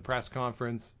in the press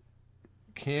conference,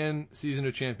 can Season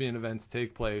of Champion events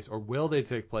take place, or will they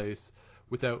take place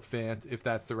without fans if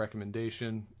that's the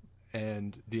recommendation?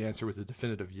 And the answer was a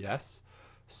definitive yes.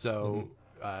 So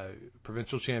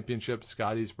provincial championship,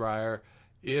 Scotties Brier,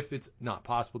 if it's not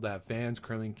possible to have fans,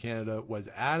 Curling Canada was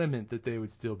adamant that they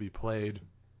would still be played.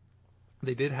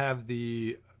 They did have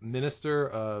the Minister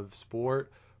of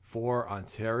Sport for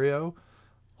Ontario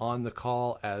on the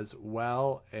call as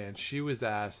well, and she was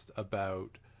asked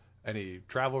about any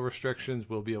travel restrictions,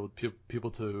 will be able people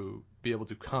to be able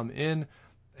to come in,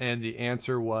 and the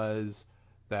answer was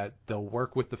that they'll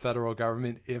work with the federal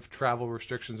government if travel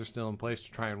restrictions are still in place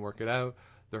to try and work it out.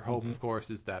 Their hope, of course,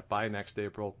 is that by next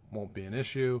April won't be an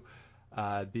issue.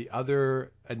 The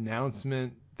other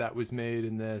announcement that was made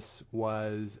in this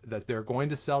was that they're going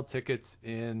to sell tickets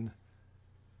in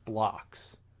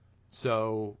blocks.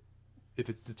 So if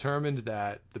it's determined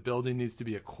that the building needs to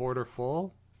be a quarter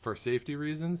full for safety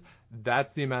reasons,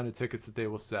 that's the amount of tickets that they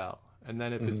will sell. And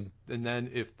then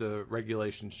if the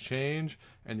regulations change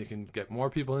and you can get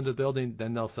more people into the building,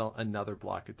 then they'll sell another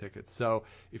block of tickets. So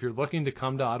if you're looking to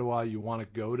come to Ottawa, you want to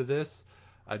go to this,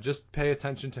 just pay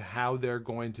attention to how they're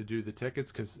going to do the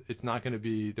tickets, because they're not going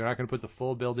to put the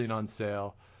full building on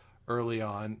sale early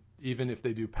on. Even if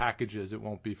they do packages, it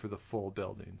won't be for the full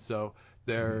building. So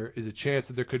there is a chance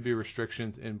that there could be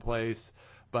restrictions in place,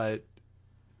 but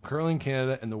Curling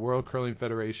Canada and the World Curling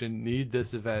Federation need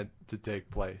this event to take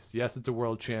place. Yes, it's a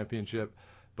world championship,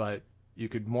 but you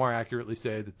could more accurately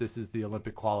say that this is the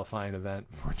Olympic qualifying event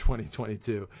for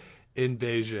 2022 in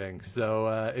Beijing.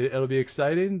 So it'll be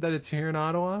exciting that it's here in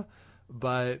Ottawa,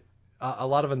 but a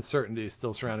lot of uncertainty is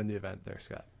still surrounding the event there,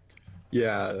 Scott.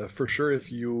 Yeah, for sure.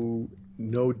 If you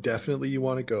know definitely you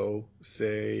want to go,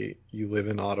 say you live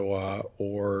in Ottawa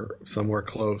or somewhere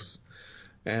close,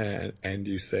 and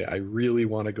you say, I really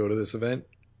want to go to this event,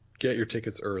 get your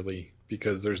tickets early,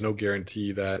 because there's no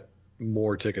guarantee that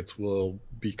more tickets will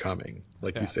be coming,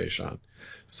 like you say, Sean.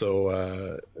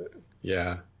 So,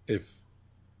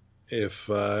 if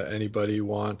anybody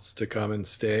wants to come and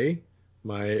stay,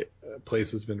 my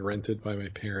place has been rented by my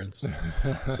parents.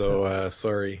 So,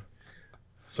 sorry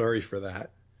for that.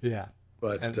 Yeah.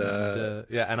 But,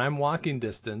 and I'm walking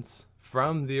distance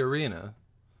from the arena.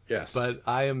 Yes. But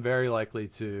I am very likely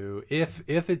to, if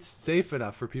it's safe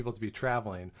enough for people to be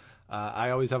traveling, I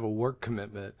always have a work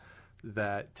commitment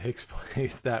that takes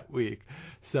place that week.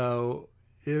 So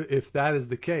if that is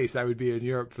the case, I would be in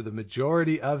Europe for the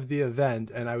majority of the event,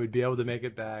 and I would be able to make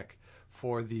it back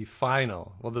for the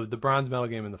final, the bronze medal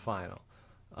game in the final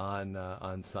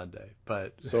on Sunday.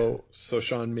 But so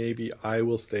Sean, maybe I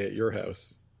will stay at your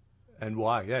house and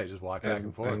walk. Yeah, just walk back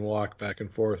and forth. And walk back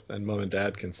and forth, and Mom and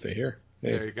Dad can stay here.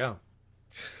 Hey. There you go.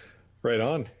 Right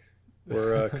on.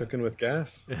 We're cooking with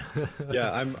gas.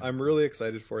 Yeah, I'm really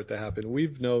excited for it to happen.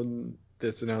 We've known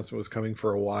this announcement was coming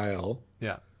for a while.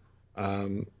 Yeah.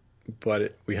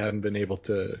 But we hadn't been able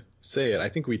to say it. I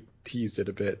think we teased it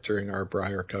a bit during our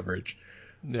Brier coverage.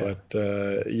 Yeah.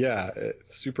 But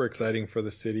super exciting for the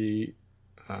city.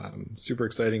 Super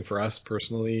exciting for us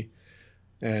personally.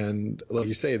 And like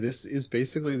you say, this is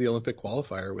basically the Olympic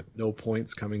qualifier with no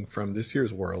points coming from this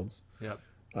year's Worlds. Yep.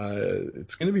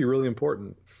 It's going to be really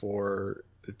important for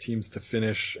the teams to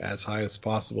finish as high as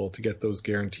possible to get those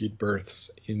guaranteed berths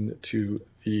into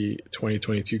the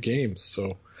 2022 games.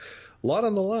 So a lot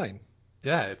on the line.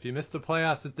 Yeah, if you miss the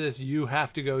playoffs at this, you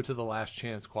have to go to the last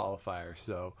chance qualifier.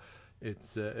 So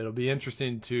it'll be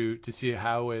interesting to see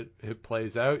how it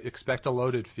plays out. Expect a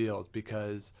loaded field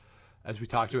because, as we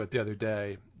talked about the other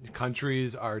day,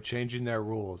 countries are changing their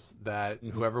rules that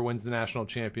whoever wins the national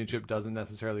championship doesn't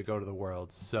necessarily go to the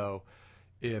Worlds. So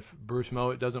if Bruce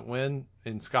Mowat doesn't win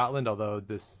in Scotland, although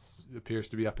this appears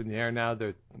to be up in the air now,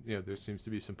 there seems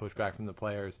to be some pushback from the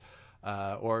players,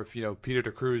 or if Peter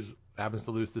de Cruz happens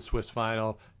to lose the Swiss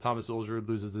final, Thomas Ulrud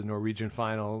loses the Norwegian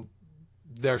final,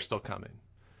 they're still coming.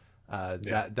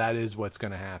 That is what's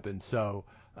going to happen. So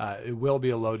it will be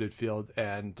a loaded field,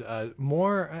 and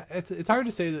more. It's hard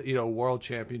to say that a World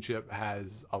Championship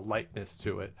has a lightness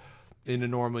to it in a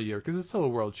normal year because it's still a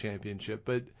World Championship,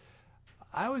 but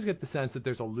I always get the sense that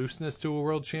there's a looseness to a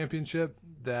World Championship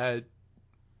that,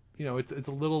 it's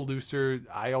a little looser.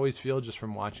 I always feel just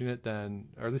from watching it or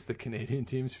at least the Canadian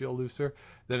teams feel looser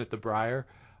than at the Brier,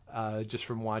 just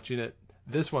from watching it.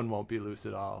 This one won't be loose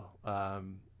at all.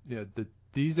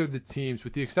 These are the teams,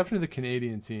 with the exception of the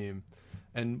Canadian team,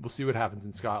 and we'll see what happens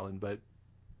in Scotland, but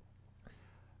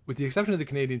with the exception of the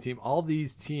Canadian team, all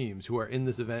these teams who are in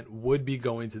this event would be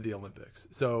going to the Olympics.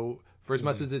 So for as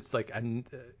much as it's like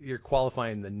you're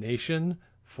qualifying the nation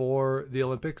for the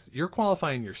Olympics, you're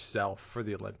qualifying yourself for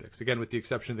the Olympics. Again, with the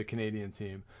exception of the Canadian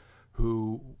team,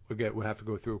 who again would have to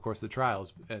go through, of course, the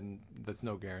trials, and that's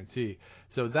no guarantee.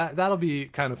 So that'll be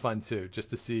kind of fun too, just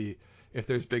to see if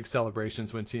there's big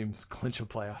celebrations when teams clinch a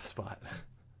playoff spot.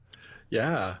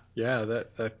 Yeah,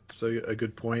 that's a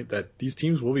good point. That these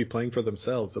teams will be playing for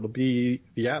themselves. It'll be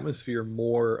the atmosphere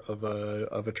more of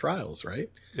a trials, right?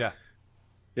 Yeah.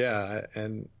 Yeah,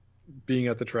 and being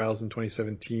at the trials in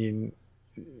 2017,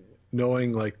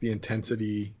 knowing like the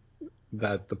intensity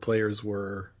that the players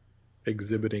were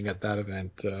exhibiting at that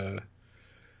event,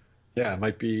 it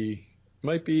might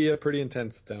be pretty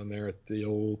intense down there at the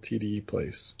old TD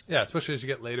place. Yeah, especially as you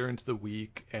get later into the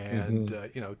week and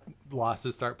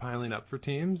losses start piling up for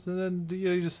teams, and then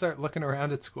you just start looking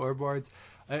around at scoreboards.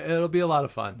 It'll be a lot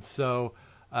of fun. So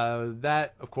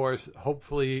that, of course,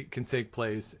 hopefully can take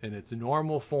place in its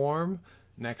normal form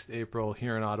next April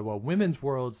here in Ottawa. Women's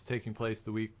Worlds taking place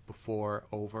the week before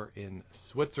over in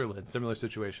Switzerland. Similar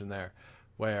situation there,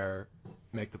 where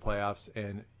make the playoffs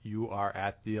and you are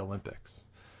at the Olympics.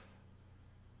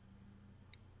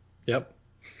 Yep.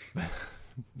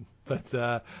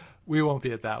 But we won't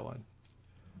be at that one.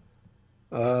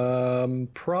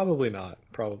 Probably not.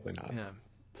 Yeah.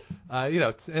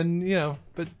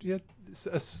 But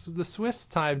the Swiss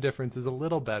time difference is a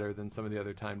little better than some of the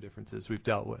other time differences we've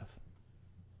dealt with,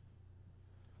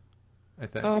 I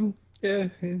think. Yeah,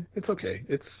 it's okay.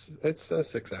 It's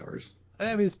 6 hours.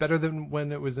 I mean, it's better than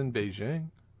when it was in Beijing.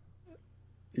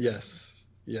 Yes,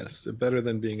 better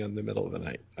than being in the middle of the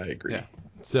night. I agree. Yeah.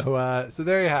 So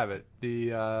there you have it.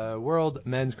 The World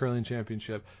Men's Curling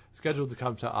Championship scheduled to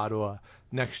come to Ottawa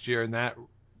next year, and that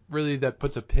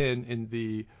puts a pin in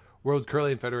the World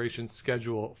Curling Federation's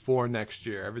schedule for next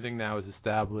year. Everything now is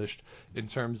established in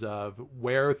terms of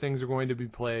where things are going to be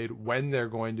played, when they're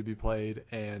going to be played,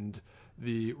 and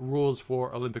the rules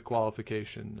for Olympic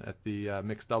qualification at the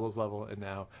mixed doubles level, and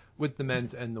now with the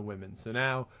men's and the women. So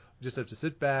now we just have to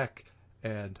sit back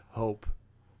and hope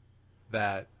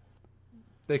that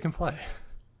they can play.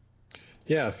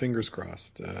 Yeah, fingers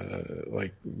crossed.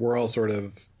 We're all sort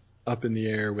of up in the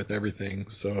air with everything,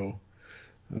 so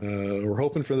we're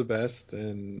hoping for the best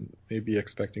and maybe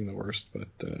expecting the worst, but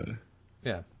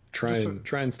try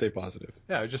and stay positive.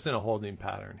 Yeah, just in a holding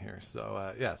pattern here.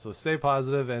 So so stay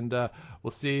positive, and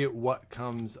we'll see what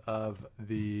comes of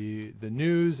the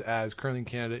news as Curling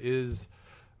Canada is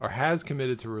or has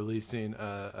committed to releasing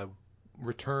a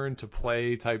return to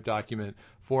play type document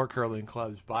for curling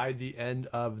clubs by the end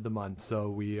of the month. So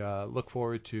we look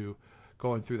forward to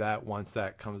going through that once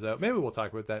that comes out. Maybe we'll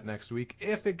talk about that next week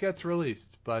if it gets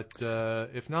released, but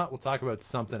if not, we'll talk about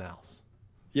something else.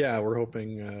 Yeah, we're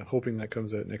hoping that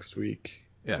comes out next week.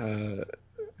 Yes.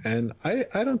 And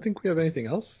I don't think we have anything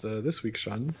else this week,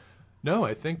 Sean. No,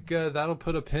 I think that'll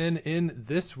put a pin in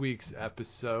this week's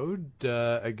episode.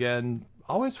 Again,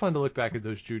 always fun to look back at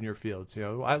those junior fields.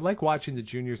 I like watching the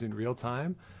juniors in real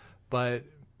time, but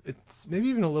it's maybe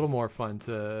even a little more fun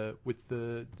with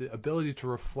the ability to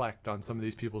reflect on some of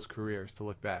these people's careers, to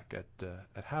look back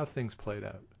at how things played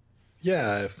out.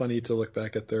 Yeah, funny to look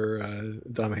back at their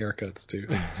dumb haircuts too.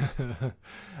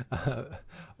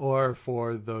 Or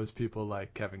for those people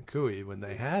like Kevin Cooey when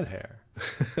they had hair.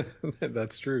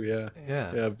 That's true. Yeah.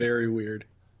 Yeah. Yeah. Very weird.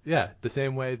 Yeah, the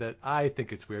same way that I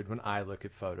think it's weird when I look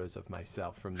at photos of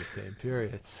myself from the same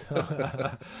period.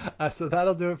 So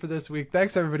that'll do it for this week.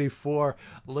 Thanks, everybody, for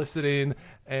listening.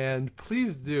 And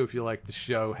please do, if you like the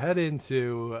show, head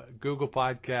into Google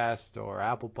Podcast or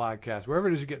Apple Podcast, wherever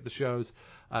it is you get the shows.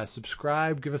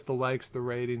 Subscribe, give us the likes, the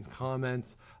ratings,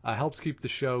 comments. Helps keep the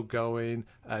show going.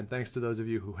 And thanks to those of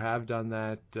you who have done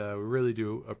that. We really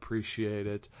do appreciate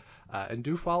it. And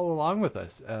do follow along with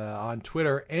us on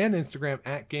Twitter and Instagram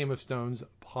at Game of Stones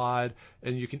Pod.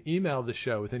 And you can email the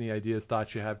show with any ideas,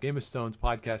 thoughts you have. Game of Stones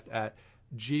Podcast at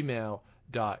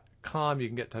gmail.com. You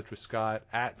can get in touch with Scott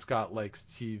at Scott Lakes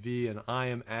TV. And I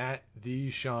am at the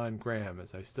Sean Graham,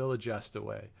 as I still adjust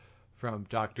away from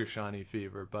Dr. Shawnee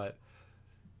Fever. But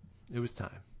it was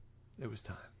time. It was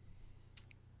time.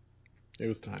 It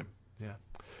was time. Yeah.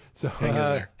 So hang in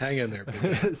there. Hang in there,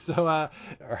 baby. So our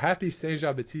happy Saint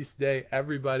Jean Baptiste Day,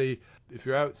 everybody. If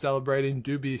you're out celebrating,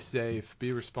 do be safe,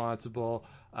 be responsible.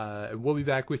 And we'll be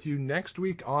back with you next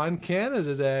week on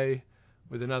Canada Day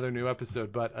with another new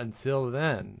episode. But until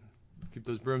then, keep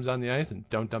those brooms on the ice and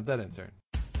don't dump that insert.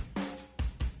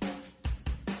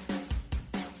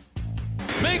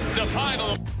 Make the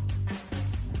final.